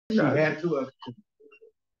She had to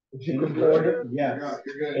in order, yes.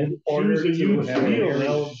 In order to have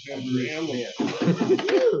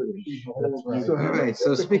Right. So, all right.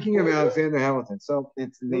 So speaking of Alexander Hamilton, so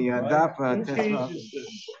it's the Daf Tesva,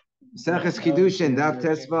 Seches Kiddushin, Daf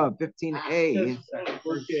Tesva 15a.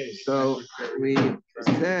 So we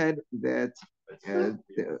said that,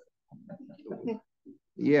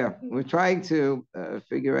 we're trying to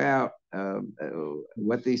figure out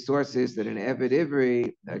what the source is that an Eved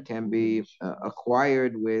Ivri can be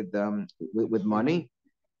acquired with money.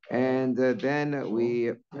 And then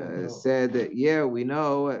we said that, we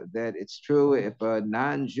know that it's true if a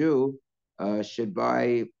non-Jew should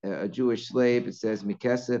buy a Jewish slave, it says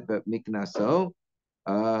mikesef miknaso.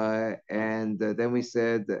 And then we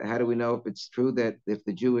said, how do we know if it's true that if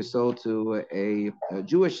the Jew is sold to a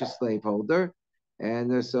Jewish slaveholder?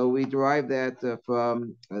 And so we derived that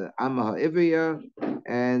from Amma Ivriya,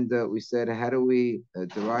 and we said, how do we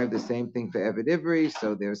derive the same thing for Eved Ivri?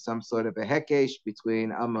 So there's some sort of a hekesh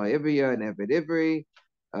between Amma Ivriya and Eved Ivri.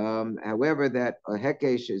 However, that a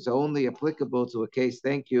hekesh is only applicable to a case,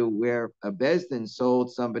 where a Bezdin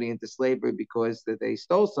sold somebody into slavery because that they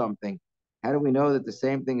stole something. How do we know that the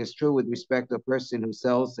same thing is true with respect to a person who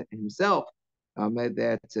sells himself?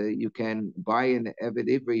 That you can buy an Eved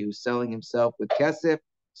Ivri who's selling himself with kesef.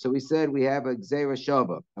 So we said we have a Gzeira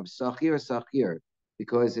Shava of Sachir,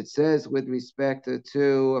 because it says with respect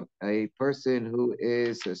to a person who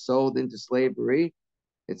is sold into slavery,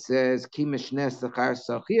 it says Ki Mishnes Sachar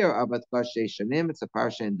Sachir Abat Shanim. It's a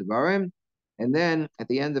parsha in Devarim. And then at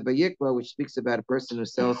the end of Vayikra, which speaks about a person who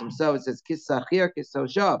sells himself, it says Kis Sachir Kis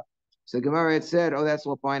Shav. So Gemara had said, that's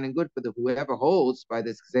all fine and good for whoever holds by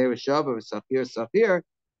this Gzeira Shava of Sachir.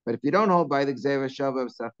 But if you don't hold by the Gzeira Shava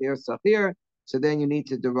of Sachir, so then you need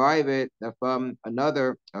to derive it from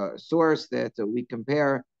another source that we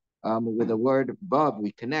compare with the word Bav.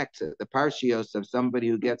 We connect the Parshios of somebody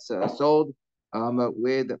who gets sold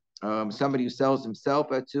with somebody who sells himself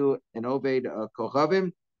to an Oved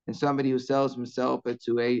Kochavim, and somebody who sells himself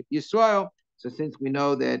to a Yisrael. So since we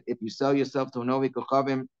know that if you sell yourself to an Oved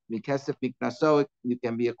Kochavim, mikesef miknaso, you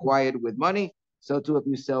can be acquired with money. So too, if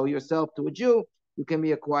you sell yourself to a Jew, you can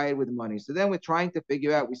be acquired with money. So then we're trying to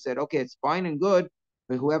figure out, we said, okay, it's fine and good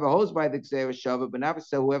for whoever holds by the Gzeira Shava, but not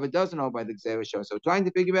so whoever doesn't hold by the Gzeira Shava. So we're trying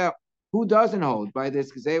to figure out who doesn't hold by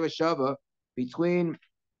this Gzeira Shava between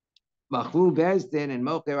Machru Bezdin and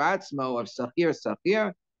Mocher Atzmo of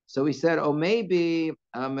Sachir. So we said, maybe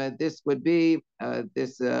this would be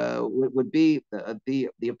would be the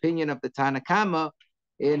opinion of the Tanakama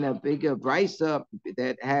in a bigger brisa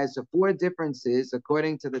that has 4 differences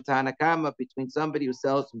according to the Tanakama between somebody who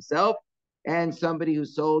sells himself and somebody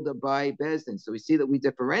who's sold by Bezdin. So we see that we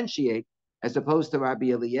differentiate, as opposed to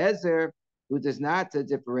Rabbi Eliezer, who does not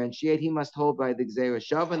differentiate. He must hold by the Gzeira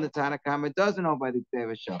Shava, and the Tanakama doesn't hold by the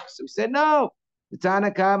Gzeira Shava. So we said, no, the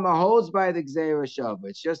Tanakama holds by the Gzeira Shava.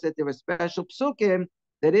 It's just that there are special psukim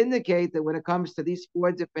that indicate that when it comes to these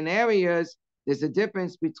 4 different areas, there's a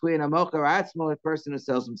difference between a mocher atzmo, a person who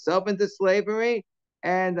sells himself into slavery,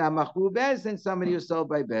 and a machru bezdin, somebody who's sold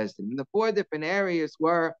by bezdin. And the 4 different areas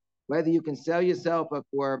were whether you can sell yourself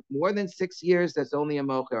for more than 6 years, that's only a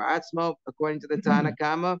mocher atzmo, according to the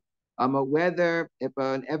Tanakama. Whether if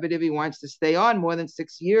an Eved Ivri wants to stay on more than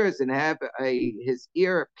 6 years and have his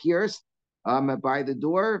ear pierced by the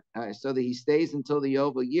door, so that he stays until the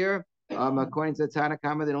Yovel year, according to the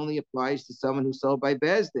Tanakama, that only applies to someone who's sold by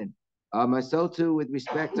bezdin. So too, with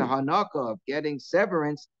respect to Hanaka of getting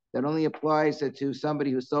severance, that only applies to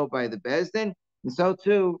somebody who's sold by the Bezdin. And so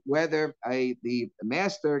too, whether the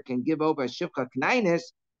master can give over a Shivcha Knainis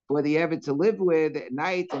for the Eved to live with at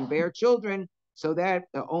night and bear children, so that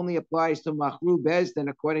only applies to Machru Bezdin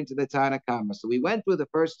according to the Tanakama. So we went through the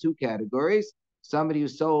first 2 categories. Somebody who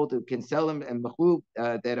sold, who can sell him, and Machru,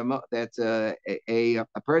 that's a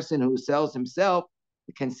person who sells himself,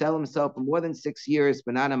 can sell himself for more than 6 years,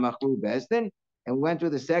 but not a Machru Bezdin. And went through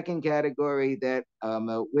the second category that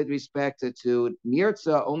with respect to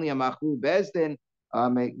Nirtza, only a Machru Bezdin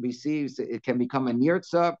receives, it can become a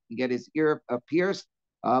Nirtza, get his ear pierced,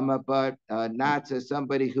 but not to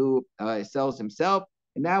somebody who sells himself.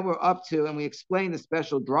 And now we're up to, and we explained the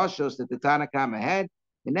special drashos that the Tanakama had.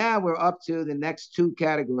 And now we're up to the next 2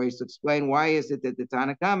 categories to explain why is it that the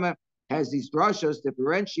Tanakama has these drashos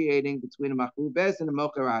differentiating between a Machru Bezdin and a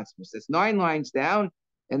Mocher Atzmus. That's 9 lines down,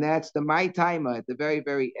 and that's the my timer at the very,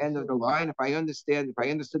 very end of the line. If I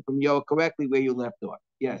understood from Yoel correctly where you left off.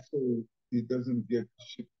 Yes. So he doesn't get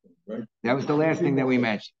shipped, right? That was the last thing that we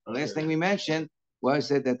mentioned. The last thing we mentioned was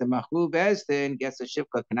that the Machru Bezdin gets a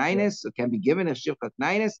Shivcha Knainis, so can be given a Shivcha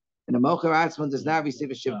Knainis, and the Mocher Atzmus does not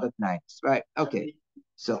receive a Shivcha Knainis. Right. Okay.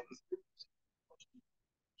 So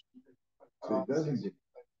So he doesn't get.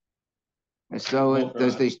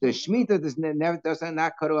 does the Shemitah does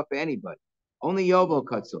not cut off anybody. Only Yovel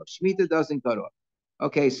cuts off. Shemitah doesn't cut off.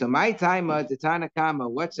 Okay, so my time the Tanakama.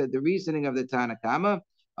 What's the reasoning of the Tanakama?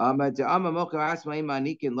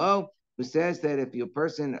 Who says that if a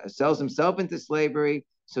person sells himself into slavery,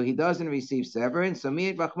 so he doesn't receive severance. So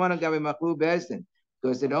because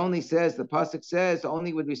it only says the pasuk says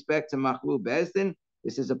only with respect to machlu bezdin.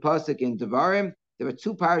 This is a pasuk in Devarim. There are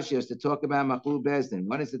two parashas to talk about machlu bezdin.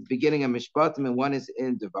 One is at the beginning of Mishpatim, and one is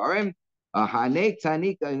in Devarim. Hanek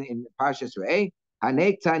tanik in Parashas Re'eh.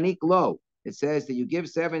 Hanek tanik lo. It says that you give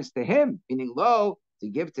severance to him, meaning lo, to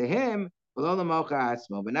give to him, but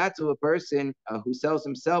not to a person who sells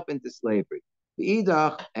himself into slavery. The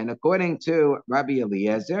idach, and according to Rabbi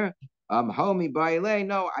Eliezer, homi ba'ilei,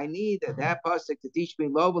 no, I need that pasuk to teach me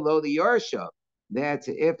lo below the yorsha, that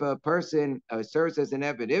if a person serves as an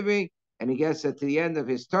eved ivri and he gets to the end of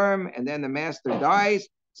his term and then the master dies,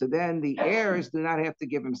 so then the heirs do not have to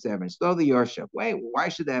give him severance. Lo the yorsha. Wait, why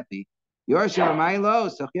should that be? Yorsha Ramailo,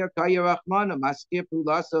 Sakir Kaya Rahman, Maskir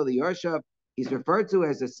Pulaso, the Yorsha, he's referred to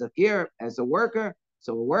as a Sakir, as a worker.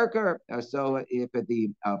 So a worker, so if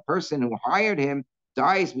the person who hired him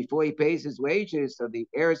dies before he pays his wages, so the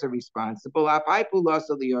heirs are responsible. Apai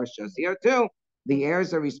Pulaso, the Yorsha, here too, the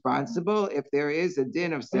heirs are responsible. If there is a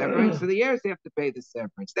din of severance, so the heirs have to pay the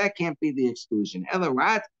severance. That can't be the exclusion.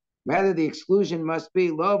 Elarat, rather the exclusion must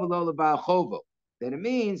be lo v'lo lebal chovo. That it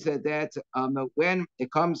means that when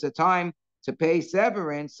it comes a time to pay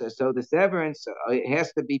severance, so the severance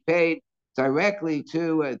has to be paid directly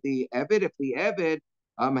to the Eved. If the Eved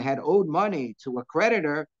had owed money to a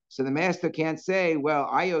creditor, so the master can't say, well,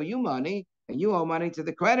 I owe you money and you owe money to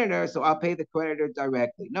the creditor, so I'll pay the creditor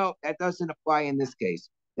directly. No, that doesn't apply in this case.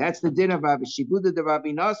 That's the din of Shibuda de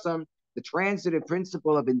Rabbi Nassim, the transitive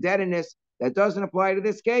principle of indebtedness. That doesn't apply to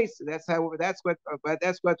this case. That's what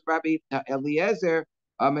Rabbi Eliezer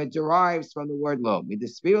it derives from the word lo.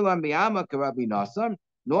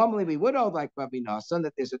 Normally, we would hold like Rabbi Nassan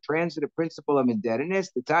that there's a transitive principle of indebtedness.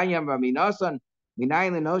 The Tanya Rabbi Nassan,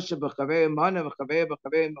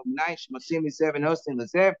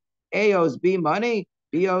 A's B money,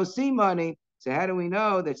 BOC money. So how do we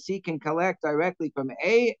know that C can collect directly from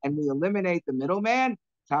A and we eliminate the middleman?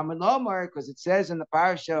 Talmud Lomar, because it says in the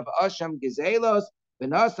parasha of Asham Gezelos,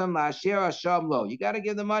 Benasam Lashir Asham Lo. You got to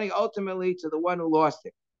give the money ultimately to the one who lost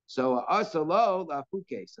it. So Asalo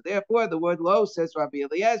Lafuke. So therefore, the word lo, says Rabbi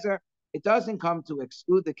Eliezer, it doesn't come to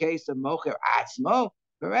exclude the case of Mocher Atzmo,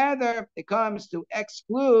 but rather it comes to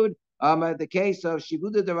exclude the case of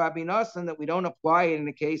Shibuda de Rabbi Nassan, that we don't apply it in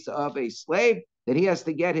the case of a slave, that he has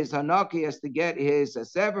to get his hanaki, he has to get his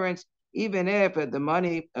severance, even if the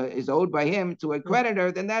money is owed by him to a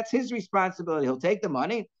creditor, then that's his responsibility. He'll take the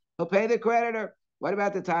money, he'll pay the creditor. What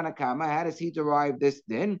about the Tanakama? How does he derive this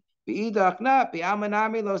din? He never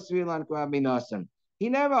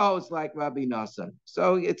holds like Rabbi Nassan.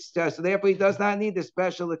 So it's just, so therefore he does not need the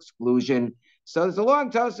special exclusion. So there's a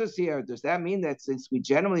long tosus here. Does that mean that since we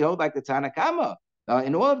generally hold like the Tanakama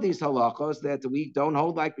in all of these halachos, that we don't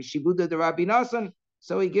hold like the Shibuda de Rabbi Nassan?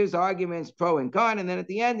 So he gives arguments pro and con, and then at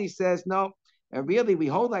the end he says, no, really we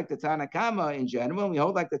hold like the Tanakama in general, and we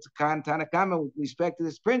hold like the Tanakama with respect to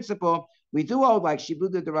this principle. We do hold like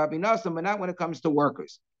Shibuda de Rabbi Nassan, but not when it comes to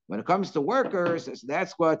workers. When it comes to workers,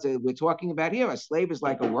 that's what we're talking about here. A slave is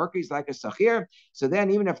like a worker, he's like a sachir. So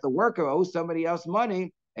then even if the worker owes somebody else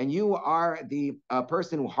money and you are the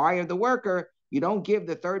person who hired the worker, you don't give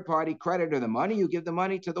the third party creditor the money, you give the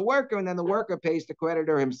money to the worker and then the worker pays the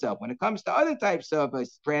creditor himself. When it comes to other types of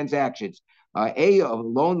transactions, A,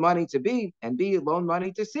 loan money to B, and B, loan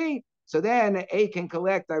money to C, so then A can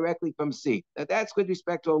collect directly from C. That's with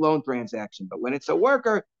respect to a loan transaction. But when it's a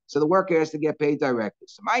worker, so the worker has to get paid directly.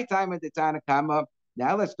 So my time at the Tanakama.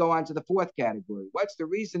 Now let's go on to the fourth category. What's the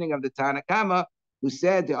reasoning of the Tanakama who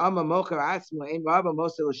said the Amma Mocher Atzma in Rabba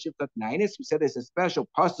Mosel Shiftat Nainis? Who said there's a special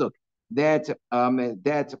pasuk that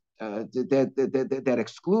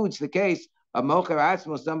excludes the case of Mocher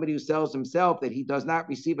Atzma, somebody who sells himself, that he does not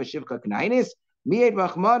receive a Shivka Knainis. Mi'ed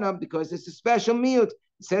Rachmanam, because it's a special miut.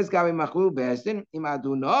 It says Gabi Machlu Bezdin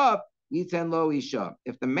Imadunov Yitzen Lo Isha.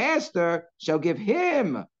 If the master shall give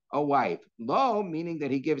him a wife, lo, meaning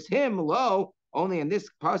that he gives him lo, only in this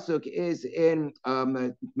pasuk is in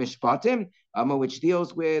Mishpatim, which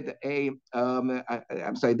deals with a.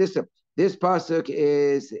 I'm sorry. This pasuk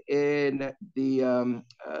is in the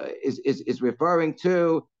is referring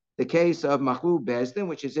to the case of Machu Bezdin,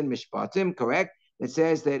 which is in Mishpatim. Correct. It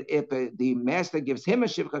says that if the master gives him a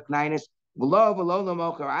shivcha knainis,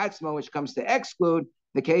 which comes to exclude,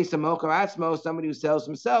 The case of Mocher Atzmo, somebody who sells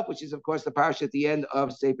himself, which is, of course, the parsha at the end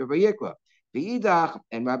of Sefer Vayikra. V'idach,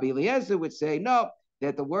 and Rabbi Eliezer would say, no,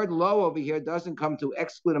 that the word lo over here doesn't come to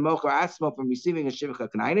exclude a Mocher Atzmo from receiving a Shivcha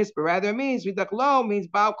Knainis, but rather it means, V'idach lo means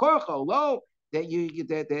Baal Korcho, lo, that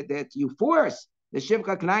you force the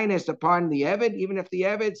Shivcha Knainis upon the Eved, even if the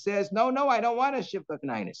Eved says, no, I don't want a Shivcha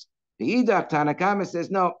Knainis. The Idach, Tanakama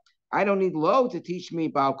says, no, I don't need lo to teach me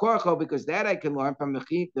Baal Korcho because that I can learn from the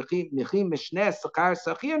fact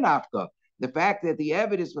that the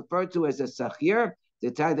Eved is referred to as a Sachir,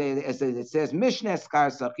 as it says Mishneh Skar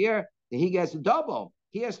Sachir, that he gets double.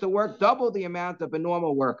 He has to work double the amount of a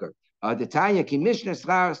normal worker. The Tanya Ki Mishneh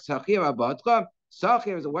Skar Sachir Abotcha.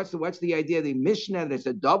 Sachir is what's the idea? The Mishneh that's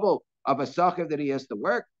a double of a Sachir that he has to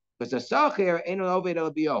work, because a Sachir ain't an Oved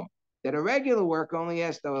El Biyom. That a regular worker only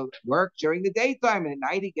has to work during the daytime, and at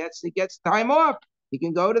night he gets time off. He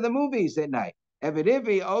can go to the movies at night. Eved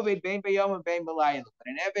Ivri, Oved Bein Bayom and Bein Balayim. But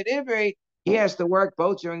in Eved Ivri, he has to work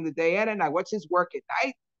both during the day and at night. What's his work at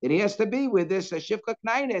night? That he has to be with this Shivcha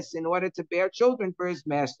Knainis in order to bear children for his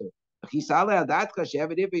master. How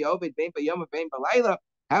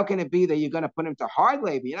can it be that you're going to put him to hard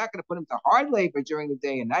labor? You're not going to put him to hard labor during the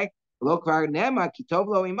day and night.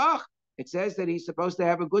 It says that he's supposed to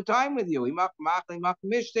have a good time with you. You got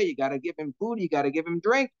to give him food. You got to give him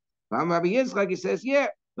drink. Rabbi Yitzchak, he says, yeah,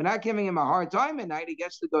 we're not giving him a hard time at night. He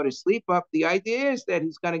gets to go to sleep up. The idea is that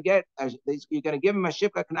he's going to get, you're going to give him a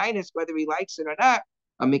shivcha knainis, whether he likes it or not.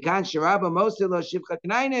 Mikan sharaba mosilo shivcha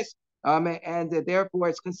knainis. And therefore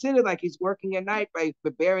it's considered like he's working at night by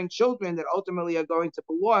bearing children that ultimately are going to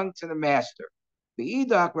belong to the master. The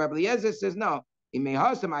Edok, Rabbi Eliezer says, no,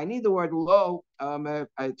 I need the word lo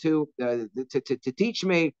to teach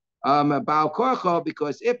me Baal Korcho,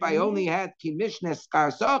 because if I only had Ki Mishneh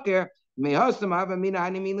Skar Soker,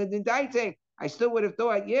 I still would have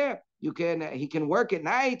thought, yeah, he can work at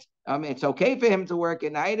night. It's okay for him to work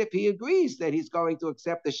at night if he agrees that he's going to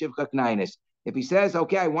accept the Shivcha Knainis. If he says,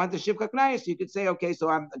 okay, I want the Shivcha Knainis, you could say, okay, so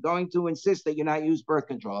I'm going to insist that you not use birth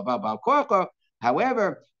control. About Baal Korcho,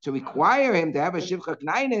 however, to require him to have a Shivcha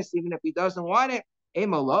Knainis, even if he doesn't want it,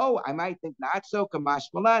 Emalo, I might think not so, Kamash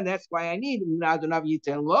Malan, that's why I need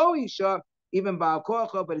Lo Isha, even Baal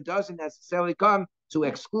Korcho, but it doesn't necessarily come to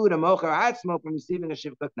exclude a Mocher Atzmo from receiving a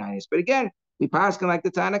Shivcha Knainis. But again, we pass like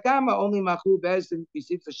the Tanakama, only Machu Bezdin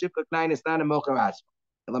receives a Shivcha Knainis, not a Mocher Atzmo.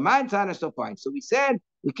 The Laman Tana so fine. So we said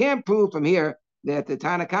we can't prove from here that the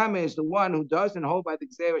Tanakama is the one who doesn't hold by the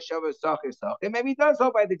Gzeira Shavah Sacher Sacher. Maybe he does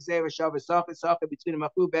hold by the Gzeira Shavah Sacher Sacher between the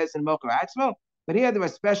Machu Bezdin and Mocher Atzmo, but here there are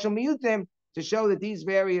special miyutim to show that these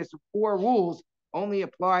various 4 rules only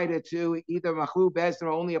apply to either Machu Bezdin or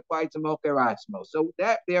only apply to Mocher Atzmo. So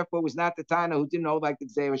that therefore was not the Tana who didn't hold like the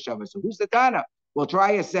Gzeira Shavah. So who's the Tana? We'll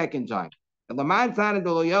try a second time. The Laman Tana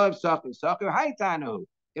de Lo Yelav Sacher Sacher Hai Tana.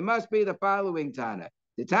 It must be the following Tana.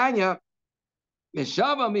 The Tanya,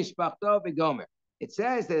 Mishava Mishpachto Begomer. It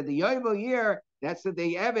says that the Yovel year, that's the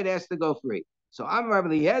day Eved has to go free. So I'm Rabbi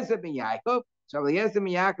Eliezer ben Yaakov. So Rabbi Eliezer ben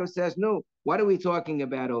Yaakov says, no, what are we talking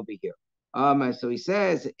about over here? So he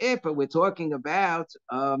says, if we're talking about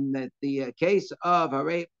the case of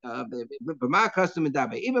Vermont custom and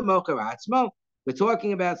Dabe, even Mocher Atzmo, we're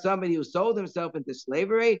talking about somebody who sold himself into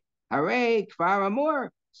slavery. Hare Kfar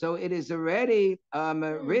Amor. So it is already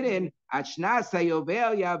written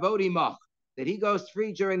that he goes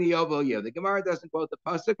free during the Yovel year. The Gemara doesn't quote the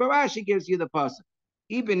pasuk, but Rashi gives you the pasuk.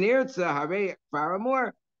 Even Nirtza Hare Kfar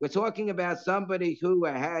Amor. We're talking about somebody who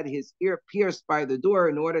had his ear pierced by the door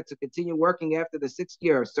in order to continue working after the 6th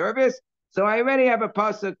year of service. So I already have a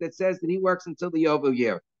pasuk that says that he works until the Yovel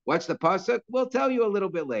year. What's the pasuk? We'll tell you a little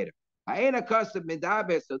bit later. So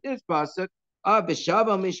this pasuk of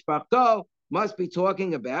B'Shava Mishpachto must be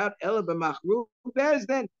talking about Ela B'Machru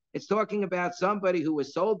Bezdin. It's talking about somebody who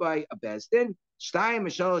was sold by a Bezdin.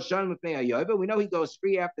 We know he goes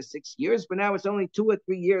free after 6 years, but now it's only 2 or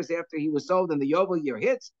 3 years after he was sold and the Yovel year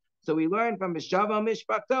hits. So we learn from B'Shava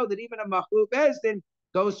Mishpachto that even a Machru Bezdin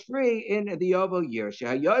goes free in the Yovel year.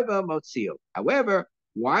 However,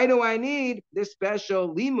 why do I need this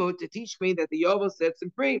special limud to teach me that the Yovel sets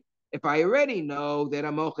him free? If I already know that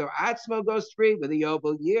a Mocher Atzmo goes free with the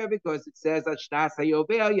Yovel year because it says Ashnas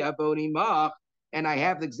HaYovel Yavoni Mach, and I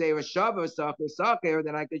have the Gzeira Shavah Sacher,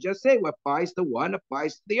 then I could just say what applies to one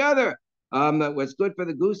applies to the other. What's good for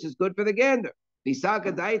the goose is good for the gander.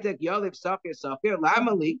 Visaka Daitek Yoliv Sacher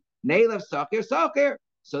Lamali Nelev Sacher.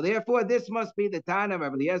 So therefore, this must be the Tana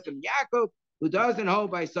of Eliezer Yaakov, who doesn't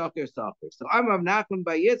hold by Sacher. So I'm Rav Nachman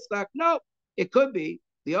by Yitzchak. No, it could be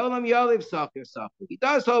the Olam Yoliv Sacher. He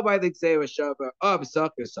does hold by the Gzeira Shavah of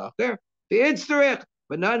Sacher. The Itzterich,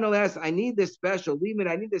 but nonetheless, I need this special limit.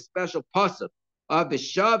 I need this special pasuk of the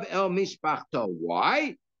shav el mishpachto.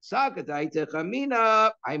 Why? I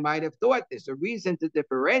might have thought there's a reason to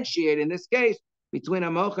differentiate in this case between a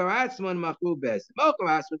mocher atzma and machlu bez. Mocher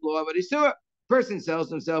atzma law of isur. Person sells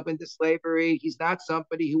himself into slavery. He's not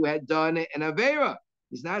somebody who had done an avera.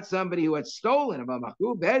 He's not somebody who had stolen. About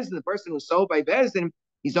machlu bez, the person who's sold by bezdin,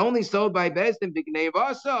 he's only sold by bezdin b'gnei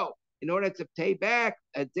also in order to pay back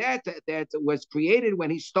a debt that was created when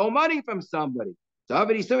he stole money from somebody. So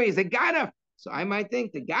Avadi Suri is a ganaf. So I might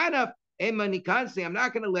think the ganaf, I'm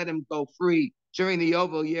not going to let him go free during the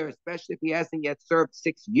Yovel year, especially if he hasn't yet served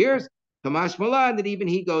 6 years. Kamash Malan, that even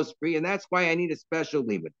he goes free, and that's why I need a special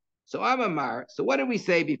limit. So I'm a Mar. So what did we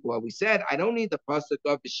say before? We said I don't need the pasuk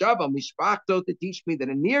of the Shabbat Mishpachto to teach me that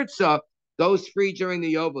a Nirtza goes free during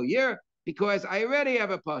the Yovel year, because I already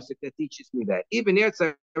have a pasuk that teaches me that. Even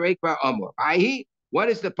Nirtza Reikva Amor. What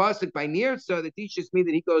is the pasuk by Nirtza that teaches me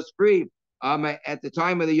that he goes free at the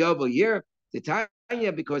time of the Yovel year? The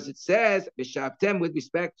Tanya, because it says B'Shavtem with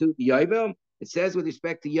respect to the Yovel. It says with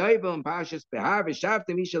respect to Yovel and Pashas Behar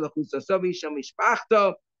B'Shavtem Isha L'Chusaso Isha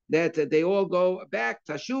Mishpachto that they all go back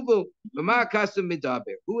Tashuvu V'Ma Kasum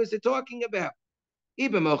Midaber. Who is it talking about?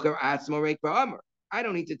 Even Mocher Atzmo Reik Ba'amr. I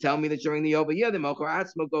don't need to tell me that during the over year the Mocher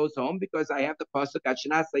Atzmo goes home because I have the pasuk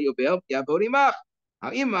Ashnasa Yovel Yavorimach.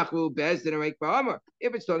 If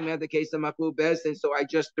it's talking about the case of Machlu Bezdin, so I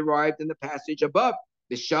just derived in the passage above.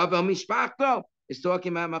 The Shavel Mishpachto is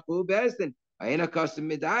talking about Machlu Bezdin. So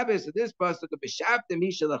this pasuk of B'Shavtem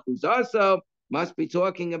Misha Lachuzaso must be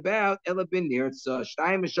talking about Elabin Nirtza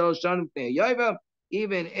Shtayim Mishal Shanim Yovel.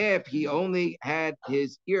 Even if he only had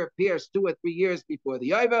his ear pierced 2 or 3 years before the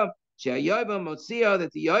Yovel, Yovel Motzio,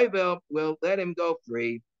 that the Yovel will let him go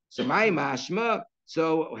free. So my mashma.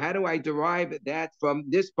 So how do I derive that from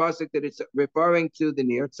this pasuk that it's referring to the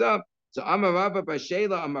Nirtza? So Amarava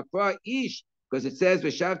Bashela Amakra Ish, because it says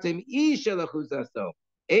V'Shavtim Ish Elachuzaso.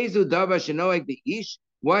 Ezu Dava Shenoek the Ish.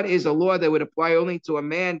 What is a law that would apply only to a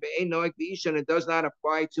man, but Noek the Ish, and it does not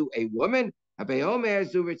apply to a woman? So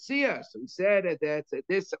we said that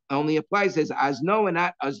this only applies as Azno and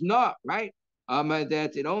not Azna, right?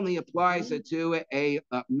 That it only applies to a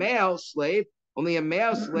male slave. Only a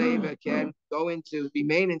male slave can go into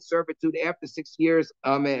remain in servitude after 6 years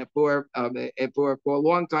for a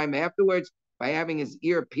long time afterwards by having his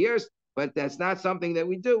ear pierced. But that's not something that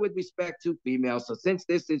we do with respect to females. So since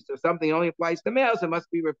this is something that only applies to males, it must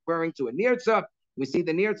be referring to a nirtza. We see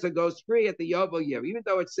the nirtza goes free at the Yovel year, even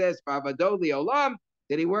though it says Bavado Olam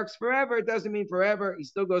that he works forever. It doesn't mean forever. He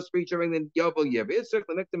still goes free during the Yovel year.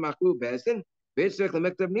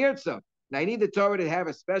 Now, I need the Torah to have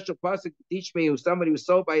a special pasuk to teach me who somebody who's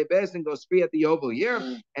sold by a bezdin goes free at the Yovel year,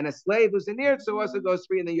 and a slave who's a nirtza also goes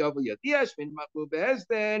free in the Yovel year.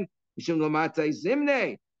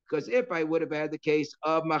 Because if I would have had the case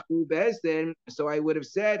of machlu bezdin, so I would have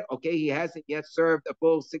said, okay, he hasn't yet served a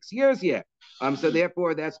full 6 years yet. So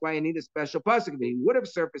therefore, that's why I need a special pasuk. If he would have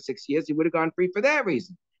served for 6 years, he would have gone free for that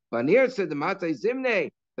reason. But nirtza the matay zimne.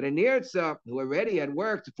 But a nirtza who already had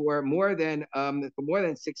worked for more than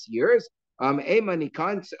 6 years. So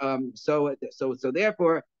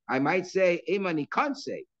therefore, I might say Emani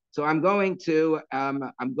Kanse. So I'm going to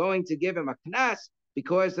give him a knas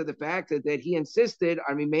because of the fact that he insisted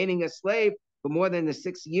on remaining a slave for more than the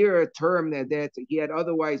 6-year term that he had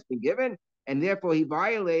otherwise been given, and therefore he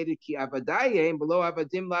violated ki avadayim below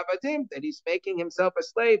avadim lavadim, that he's making himself a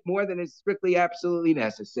slave more than is strictly absolutely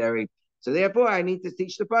necessary. So therefore, I need to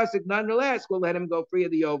teach the pasuk. Nonetheless, we'll let him go free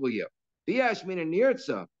of the Yovel year.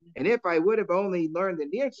 And if I would have only learned the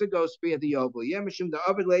Nirtza goes free of the Yovel year,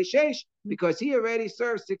 because he already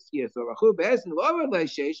served 6 years. So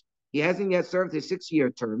he hasn't yet served his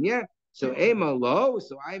 6-year term yet. So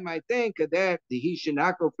so I might think that he should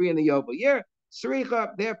not go free in the Yovel year.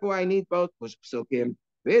 Therefore, I need both psukim.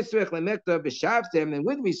 And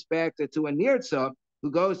with respect to a Nirtza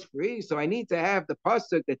who goes free, so I need to have the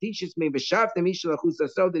pasuk that teaches me so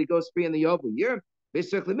that he goes free in the Yovel year. I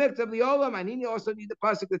need also need the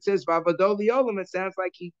pasuk that says Vavado Liolam. It sounds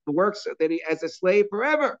like he works that he as a slave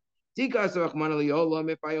forever. If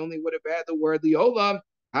I only would have had the word Liolam,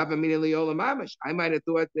 I might have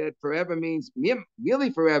thought that forever means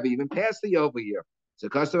really forever, even past the Yovel year. So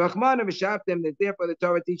that therefore the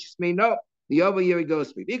Torah teaches me no. The Yovel year he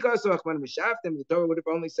goes free. Because the Torah would have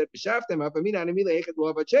only said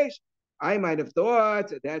I might have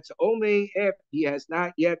thought that's only if he has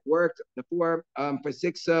not yet worked for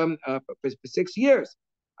 6 years.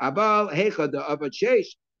 However,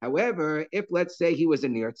 if let's say he was a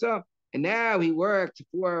nirtza and now he worked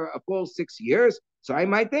for a full 6 years, so I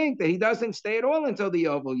might think that he doesn't stay at all until the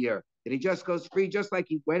Yovel year. That he just goes free, just like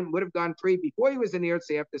he would have gone free before he was in Eretz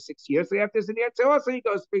after 6 years. So after he's in Eretz, also he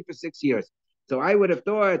goes free for 6 years. So I would have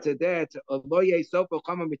thought that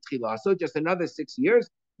so just another 6 years.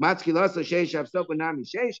 No. It's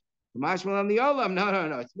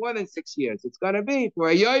more than 6 years. It's going to be for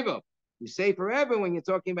a yovel. You say forever when you're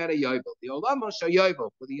talking about a yovel. The olam yovel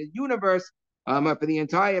for the universe, for the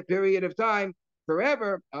entire period of time,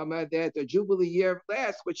 forever. That the jubilee year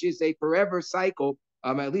lasts, which is a forever cycle.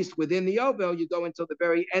 At least within the yovel, you go until the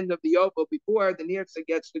very end of the yovel before the nirtza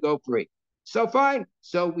gets to go free. So fine.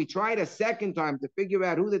 So we tried a second time to figure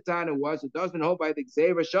out who the Tana was. It doesn't hold by the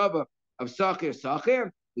Gzeira Shava of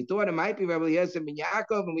Sachir. We thought it might be Rabbi Eliezer ben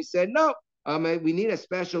Yaakov, and we said no. We need a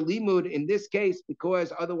special limud in this case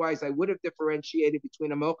because otherwise I would have differentiated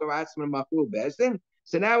between a Mokar Atzman and Machul Bezdin.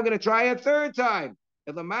 So now we're going to try a third time.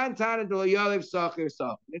 We're going to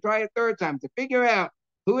try a third time to figure out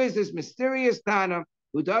who is this mysterious Tana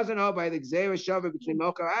who doesn't know by the Gzeira Shava between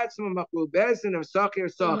Mokar Atzman and Machul Bezdin of Sachir.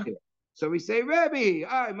 So we say, Rebbe,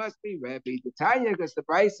 it must be Rebbe. The Tanya, because the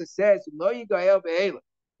Brisa says,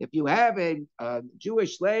 if you have a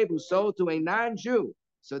Jewish slave who's sold to a non-Jew,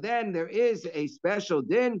 so then there is a special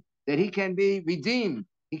din that he can be redeemed.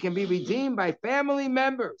 He can be redeemed by family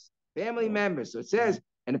members. So it says,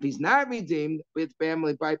 and if he's not redeemed with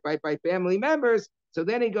family by family members, so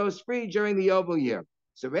then he goes free during the Yovel year.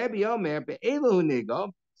 So Rebbe Omer, be'elu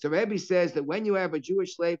nigo. So Rebbe says that when you have a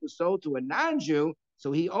Jewish slave who's sold to a non-Jew,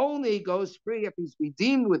 so he only goes free if he's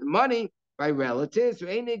redeemed with money by relatives,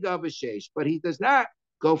 but he does not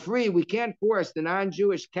go free. We can't force the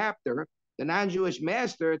non-Jewish captor, the non-Jewish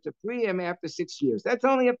master, to free him after 6 years. That's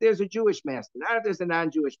only if there's a Jewish master, not if there's a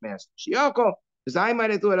non-Jewish master. Shioko, because I might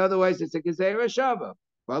have thought otherwise it's a Gezerah Shava.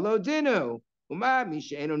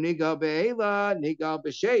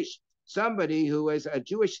 Somebody who is a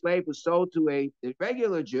Jewish slave who sold to a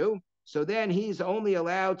regular Jew, so then he's only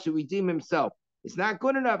allowed to redeem himself. It's not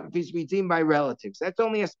good enough if he's redeemed by relatives. That's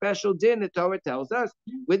only a special din the Torah tells us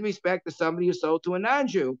with respect to somebody who sold to a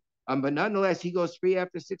non-Jew. But nonetheless, he goes free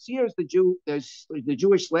after 6 years. The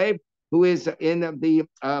Jewish slave who is in the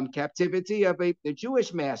captivity of the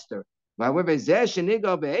Jewish master. However,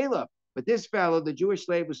 but this fellow, the Jewish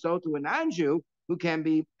slave who sold to a non-Jew, who can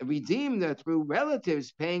be redeemed through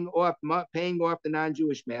relatives paying off the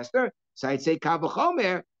non-Jewish master. So I'd say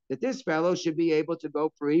Kavachomer, that this fellow should be able to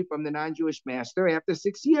go free from the non-Jewish master after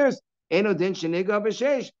 6 years. So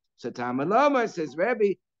Tamaloma says,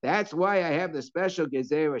 Rebbe, that's why I have the special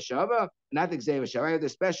Gezerah Shava, not the Gezerah Shava, I have the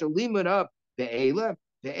special limud of the Eila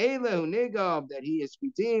who nigov, that he is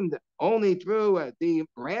redeemed only through the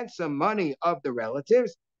ransom money of the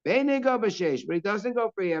relatives. But he doesn't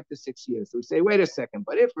go free after 6 years. So we say, wait a second,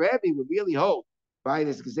 but if Rebbe would really hold by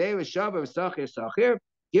this Gezerah Shava of Sachir,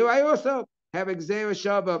 here I also have a Gezerah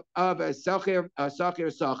Shava of Sachir,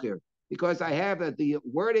 because I have the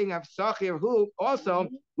wording of Sachir, who also,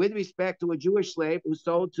 with respect to a Jewish slave who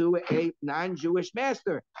sold to a non-Jewish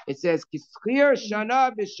master, it says Kischir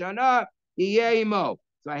Shana B'Shana Yiyemo.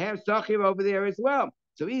 So I have Sachir over there as well.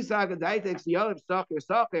 So Isaac takes the other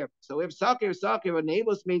Sachir. So if Sachir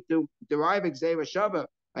enables me to derive Gezerah Shava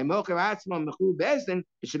by Mokar Atzman Mechul Bezdin,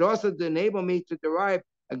 it should also enable me to derive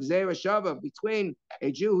a Gezerah Shava between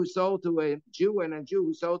a Jew who sold to a Jew and a Jew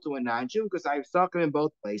who sold to a non-Jew, because I have Sachir in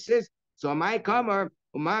both places. So my kamer,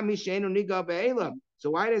 so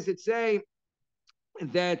why does it say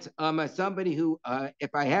that somebody who,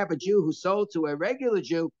 if I have a Jew who sold to a regular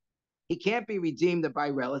Jew, he can't be redeemed by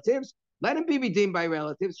relatives? Let him be redeemed by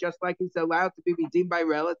relatives, just like he's allowed to be redeemed by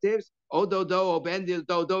relatives.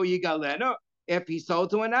 If he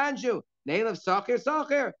sold to a non-Jew,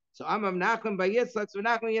 Sachir. So Amram Nachman by Yitzchak, so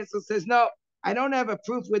Nachman Yitzchak says, no, I don't have a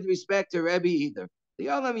proof with respect to Rebbe either. The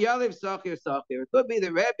Olam Yaliv Sachir. It could be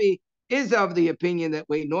the Rebbe is of the opinion that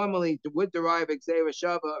we normally would derive Gezerah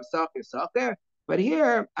Shava of Sachir. But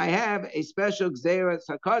here I have a special Gezerah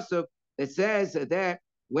Sakasuf that says that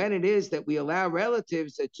when it is that we allow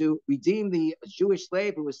relatives to redeem the Jewish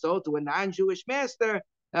slave who was sold to a non-Jewish master,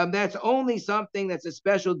 that's only something that's a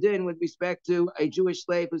special din with respect to a Jewish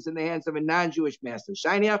slave who's in the hands of a non-Jewish master. Because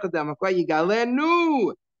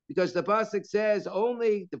the pasuk says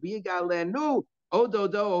only the yigalenu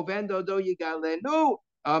ododo ovendodo yigalenu.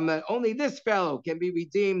 Only this fellow can be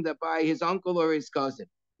redeemed by his uncle or his cousin.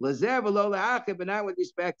 But not with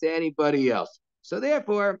respect to anybody else. So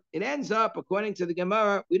therefore, it ends up, according to the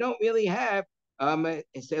Gemara, we don't really have, at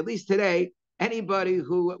least today, anybody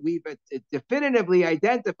who we've definitively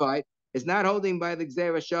identified is not holding by the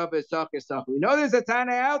Gezerah Shava Sachir. We know there's a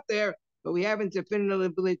Tana out there, but we haven't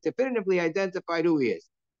definitively identified who he is.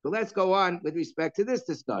 So let's go on with respect to this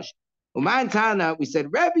discussion. Uman Tana, we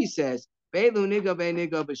said, Rebbe says,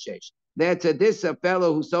 that this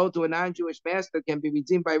fellow who sold to a non-Jewish master can be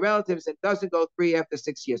redeemed by relatives and doesn't go free after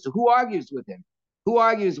 6 years. So who argues with him? Who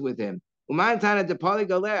argues with him? Uman Tana de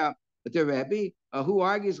Poligalea, the Rebbe, who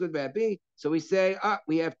argues with Rebbe. So we say,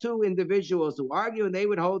 we have two individuals who argue, and they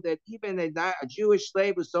would hold that even a Jewish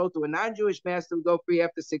slave who sold to a non-Jewish master will go free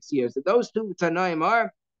after 6 years. And those two Tanaim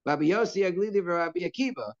are Rabbi Yossi Aglili and Rabbi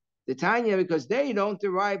Akiva. The Tanya, because they don't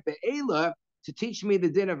derive Be'ela to teach me the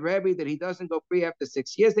din of Rebbe that he doesn't go free after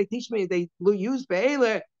 6 years. They teach me, they use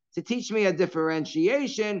Be'ela to teach me a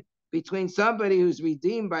differentiation between somebody who's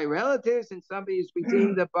redeemed by relatives and somebody who's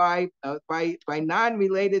redeemed by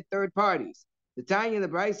non-related third parties. The Tanya, the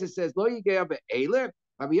Brisa says, Lo Yigei Be'ela.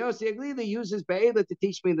 Rabbi Yossi Aglili uses Be'ela to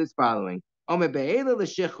teach me this following. Omer Be'ela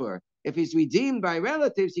l'shichur. If he's redeemed by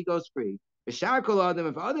relatives, he goes free. If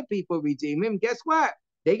other people redeem him, guess what?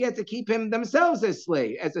 They get to keep him themselves as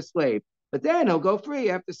a slave. But then he'll go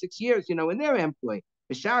free after 6 years, in their employ.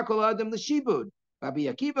 Rabbi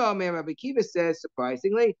Akiva says,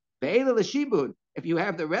 surprisingly, if you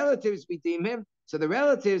have the relatives redeem him, so the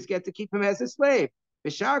relatives get to keep him as a slave.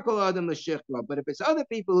 But if it's other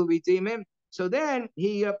people who redeem him, so then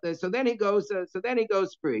he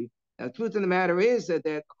goes free. Now, the truth of the matter is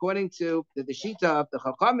that according to the Shita of the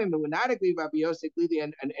Chachamim, who would not agree Rabbi Yosef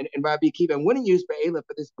and Rabbi Akiva and wouldn't use Be'ela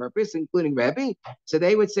for this purpose, including Rebbe, so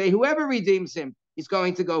they would say whoever redeems him, he's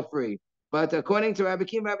going to go free. But according to Rabbi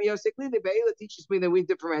Akiva and Rabbi Yosef, Be'ela teaches me that we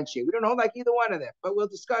differentiate. We don't hold like either one of them, but we'll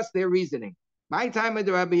discuss their reasoning. My time with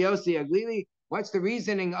the Rabbi Yosef Aglili, what's the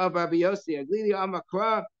reasoning of Rabbi Yosef Aglili?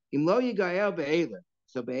 Amakra, im lo yigael Be'ela.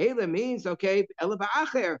 So Be'ela means, okay, Ela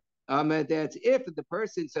ba'acher. That if the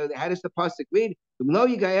person, so how does the pasuk read?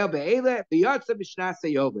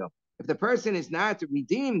 If the person is not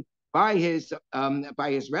redeemed by his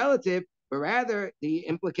relative, but rather the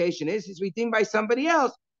implication is he's redeemed by somebody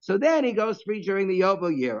else, so then he goes free during the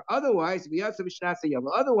Yovel year. Otherwise, he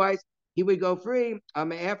would go free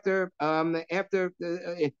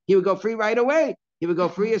he would go free right away. He would go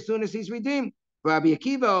free as soon as he's redeemed. Rabbi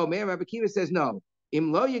Akiva says no.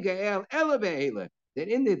 Im lo yigael ela be'ela. That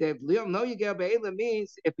in the no yigel be'ela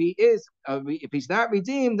means if he's not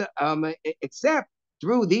redeemed, except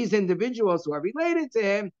through these individuals who are related to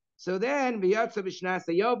him, so then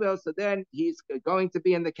so then he's going to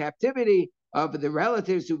be in the captivity of the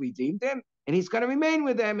relatives who redeemed him, and he's going to remain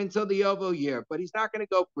with them until the Yovel year. But he's not going to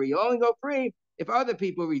go free. He'll only go free if other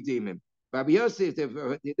people redeem him. Rabbi Yosef,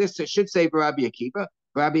 this should say for Rabbi Akiva.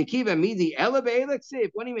 Rabbi Akiva, midi ela be'ela.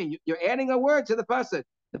 What do you mean? You're adding a word to the pasuk.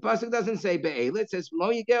 The pasuk doesn't say be'ela; it says lo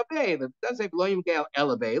yigel be'ela. It doesn't say lo yigel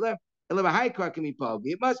ela be'ela. It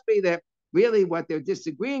must be that really what they're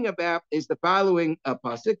disagreeing about is the following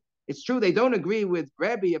pasuk. It's true they don't agree with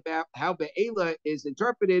Rebbe about how be'ela is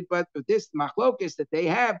interpreted, but this machlokus that they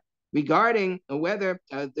have regarding whether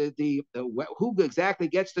who exactly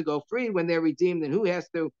gets to go free when they're redeemed and who has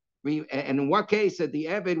to, and in what case that the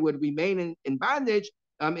Eved would remain in bondage.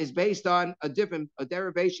 Is based on a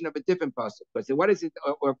derivation of a different pasuk. Because what is it,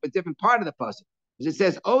 or a different part of the pasuk? Because it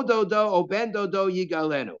says Odo do o ben do do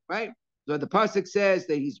yigalenu, right? So the pasuk says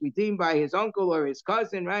that he's redeemed by his uncle or his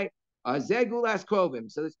cousin, right? Zegulas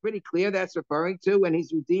krovim. So it's pretty clear that's referring to when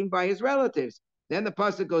he's redeemed by his relatives. Then the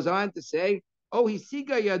pasuk goes on to say, oh, he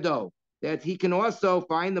siga yado, that he can also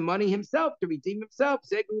find the money himself to redeem himself.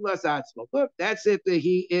 Zegulas atzmo. Look, that's if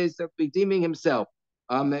he is redeeming himself.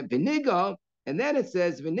 Benigal. And then it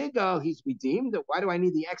says, Vinigal, he's redeemed. Why do I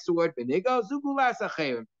need the extra word, Vinigal? Zugulas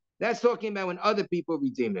acherim. That's talking about when other people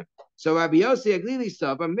redeem him. So Rabbi Yossi Aglili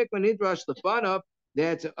Sava, Mikvan Idrash Lefanov,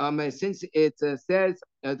 that since it says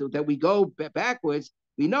that we go backwards,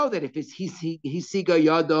 we know that if he's Siga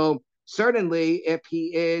Yado, certainly if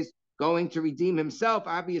he is going to redeem himself,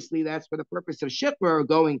 obviously that's for the purpose of Shikra,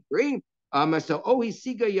 going free. So he's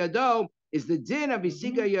Siga Yado, is the din of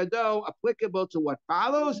Isiga Yado applicable to what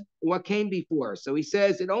follows, what came before? So he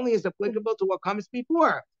says it only is applicable to what comes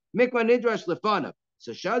before. Mikra Nidrash Lefana.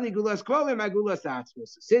 So Shadi Gulas Krovim Agulas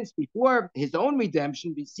Atzmos. Since before his own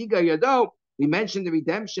redemption, Isiga Yado, we mentioned the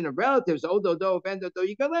redemption of relatives, Odo Do, Vendo Do,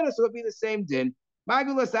 Yigalena, so it'll be the same din.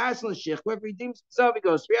 Magulas Atzmos Shechor, if redeems himself, he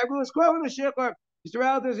goes free. Agulas Krovim Shechor, his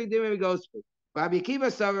relatives redeem him, he goes free. Rabbi Akiva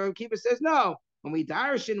says no. When we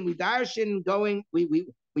darshan going,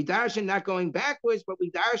 we darshan not going backwards, but we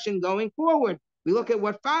darshan going forward. We look at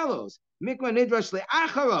what follows. Mikra nidrash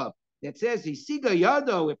le'acharav. That says he's siga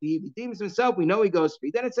yado. If he redeems himself, we know he goes free.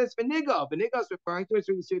 Then it says v'nigal. V'nigal is referring to if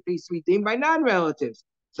he's redeemed by non-relatives.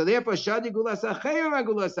 So therefore, shadi gulas acheir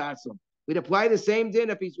agulas atzum. We'd apply the same din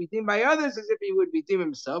if he's redeemed by others as if he would redeem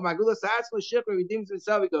himself. Agulas atzum shikra redeems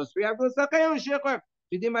himself, he goes free. Agulas acheir shikra.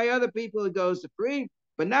 redeemed by other people, he goes free.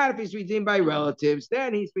 But not if he's redeemed by relatives.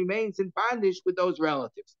 Then he remains in bondage with those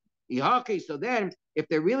relatives. So then, if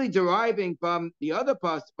they're really deriving from the other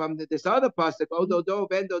pasuk, from this other pasuk, Ododo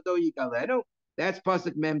ben dodo yigalenu, that's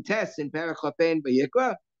pasuk memtes in Parachapen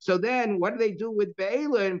Vayikra. So then, what do they do with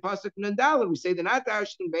Be'ela in pasuk Nandala? We say they're not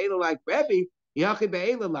darshaning Be'ela like Rebbe. Yachi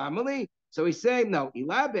Be'ela lamali. So we say no,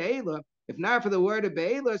 Ilah Be'ela. If not for the word of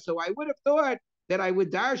Be'ela, so I would have thought that I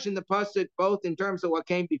would darshan the pasuk both in terms of what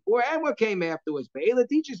came before and what came afterwards. Be'ela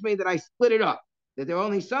teaches me that I split it up. That there are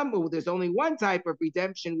only there's only one type of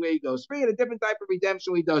redemption where he goes free, and a different type of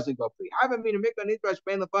redemption where he doesn't go free. And they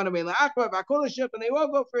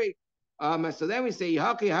all go free. So then we say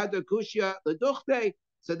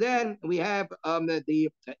so then we have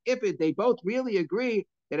if they both really agree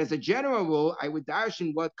that as a general rule, I would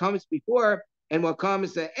darshan what comes before and what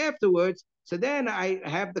comes afterwards. So then I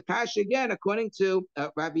have the kasha again, according to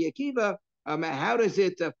Rabbi Akiva. How does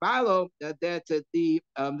it follow that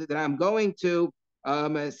I'm going to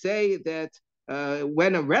say that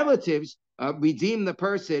when a relatives redeem the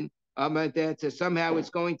person, that somehow it's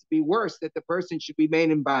going to be worse, that the person should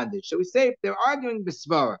remain in bondage. So we say if they're arguing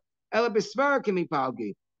bisvara, ela bisvara can be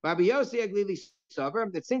palgi. Rabbi Yossi Aglili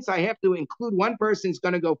Sover, that since I have to include one person's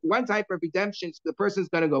going to go for one type of redemption, the person's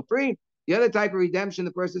going to go free. The other type of redemption,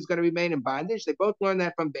 the person's going to remain in bondage. They both learn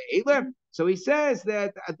that from Be'eler. So he says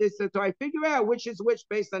that so I figure out which is which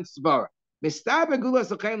based on svara.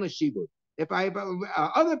 If I have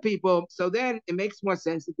other people, so then it makes more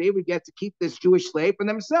sense that they would get to keep this Jewish slave for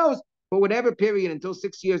themselves for whatever period until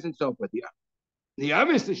 6 years and so forth. The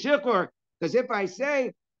other is the shikor, because if I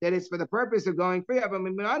say that it's for the purpose of going free,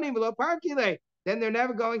 then they're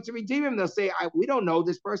never going to redeem him. They'll say, we don't know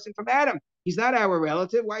this person from Adam. He's not our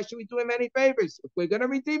relative. Why should we do him any favors? If we're going to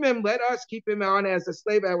redeem him, let us keep him on as a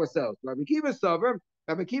slave ourselves. Rabbi Kiva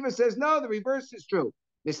says, no, the reverse is true.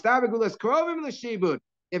 If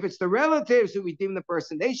it's the relatives who redeem the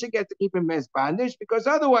person, they should get to keep him as bondage, because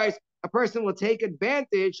otherwise a person will take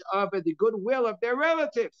advantage of the goodwill of their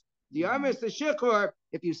relatives. The Amis, the Shikor,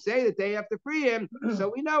 if you say that they have to free him, so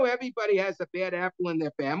we know everybody has a bad apple in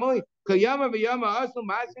their family. The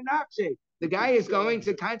guy is going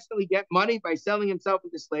to constantly get money by selling himself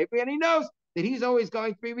into slavery, and he knows that he's always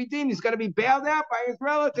going to be redeemed. He's going to be bailed out by his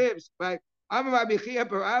relatives. Right?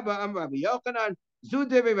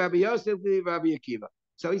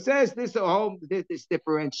 So he says this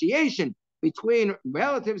differentiation between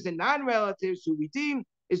relatives and non-relatives who redeem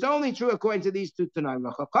is only true according to these two Tanaim.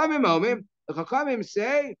 The Chachamim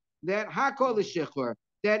say that Hakol Shechor,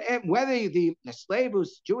 that whether the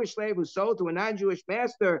Jewish slave who's sold to a non-Jewish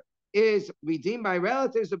master is redeemed by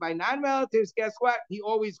relatives or by non-relatives, guess what? He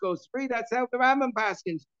always goes free. That's how the Rambam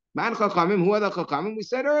paskins. Man Chachamim, who are the Chachamim? We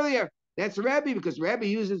said earlier, that's Rebbe, because Rebbe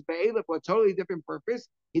uses Be'ela for a totally different purpose.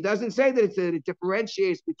 He doesn't say that it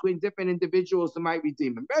differentiates between different individuals who might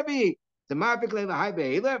redeem him. Rebbe, the Mavik Leila Hai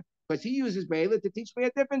Be'ela, because he uses Be'ela to teach me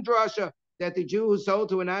a different drasha, that the Jew who sold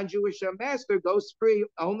to a non-Jewish master goes free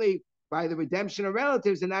only by the redemption of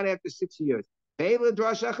relatives and not after 6 years. Be'ela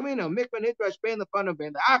drasha achmino, mikvah nidrash bein lefanav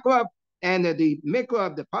bein la'akrav, and the mikvah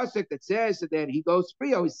of the pasuk that says that he goes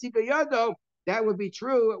free, or sika yado, that would be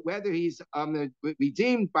true whether he's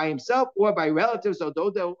redeemed by himself or by relatives, or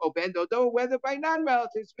dodo or ben dodo, whether by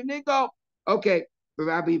non-relatives. Okay, so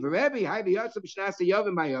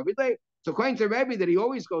according to Rebbe, that he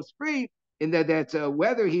always goes free, in that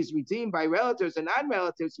whether he's redeemed by relatives or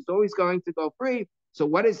non-relatives, he's always going to go free. So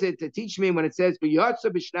what is it to teach me when it says he's going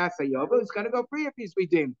to go free if he's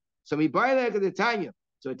redeemed? So the Tanya.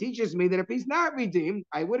 So it teaches me that if he's not redeemed,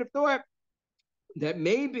 I would have thought that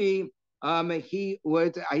maybe he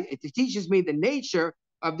would. It teaches me the nature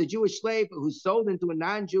of the Jewish slave who's sold into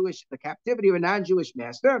the captivity of a non-Jewish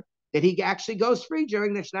master, that he actually goes free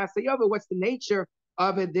during the Shnas Yova. What's the nature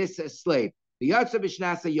of this slave?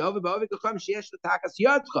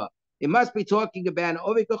 It must be talking about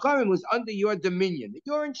Ovi Kochamim who's under your dominion.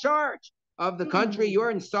 You're in charge of the country.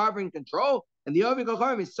 You're in sovereign control, and the Ovi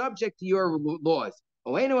Kochamim is subject to your laws.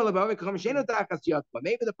 Maybe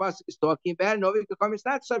the pasuk is talking about an Ovi Kochamim is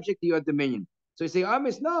not subject to your dominion. So you say,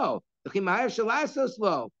 no.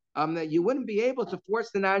 That you wouldn't be able to force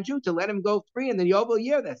the non-Jew to let him go free in the Yovel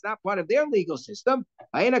year. That's not part of their legal system.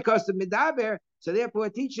 So therefore,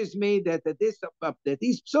 it teaches me that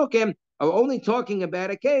these psukim are only talking about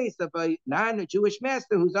a case of a non-Jewish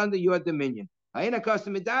master who's under your dominion. And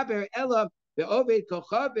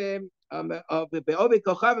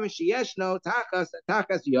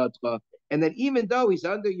that even though he's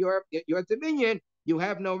under your dominion, you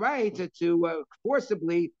have no right to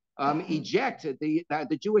forcibly eject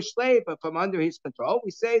the Jewish slave from under his control.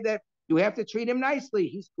 We say that You have to treat him nicely.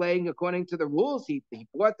 He's playing according to the rules. He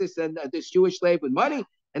bought this Jewish slave with money,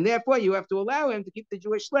 and therefore you have to allow him to keep the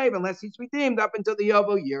Jewish slave unless he's redeemed up until the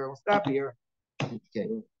Yovel year. We'll stop here.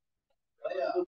 Okay.